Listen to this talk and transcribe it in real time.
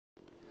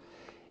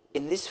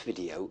In this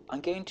video,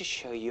 I'm going to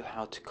show you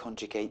how to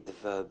conjugate the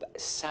verb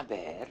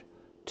saber,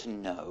 to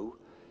know,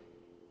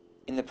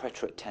 in the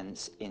preterite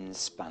tense in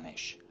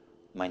Spanish.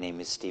 My name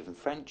is Stephen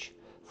French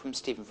from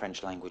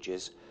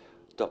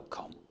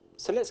StephenFrenchLanguages.com.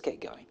 So let's get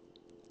going.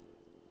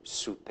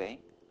 Supe,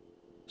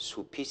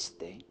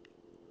 supiste,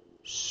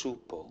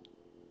 supo,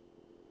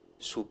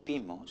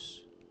 supimos,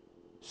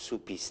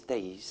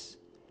 supisteis,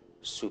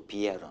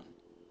 supieron.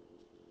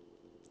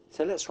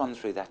 So let's run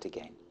through that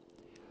again.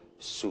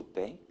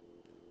 Supe,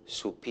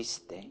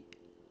 supiste,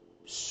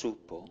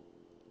 supo,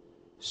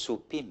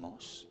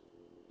 supimos,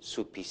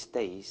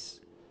 supisteis,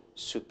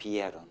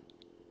 supieron.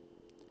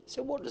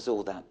 So what does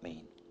all that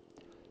mean?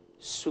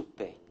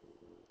 Supe,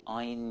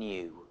 I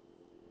knew.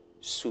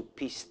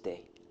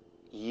 Supiste,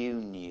 you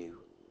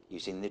knew,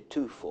 using the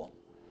tu form.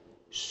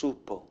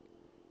 Supo,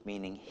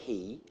 meaning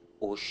he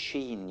or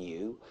she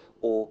knew,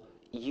 or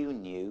you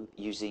knew,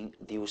 using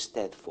the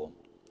usted form.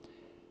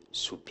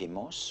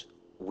 Supimos,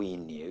 we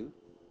knew.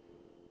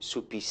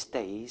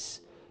 Supisteis,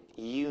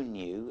 you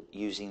knew,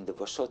 using the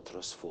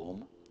vosotros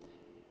form.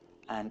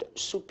 And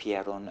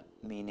supieron,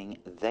 meaning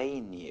they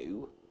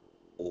knew,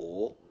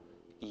 or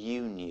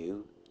you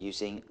knew,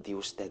 using the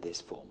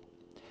ustedes form.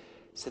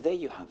 So there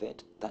you have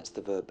it. That's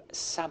the verb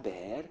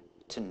saber,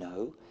 to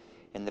know,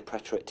 in the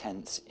preterite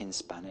tense in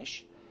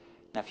Spanish.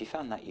 Now, if you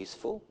found that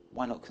useful,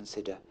 why not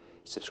consider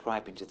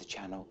subscribing to the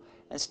channel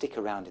and stick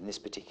around in this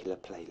particular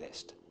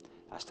playlist.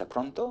 Hasta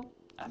pronto,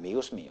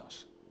 amigos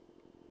míos.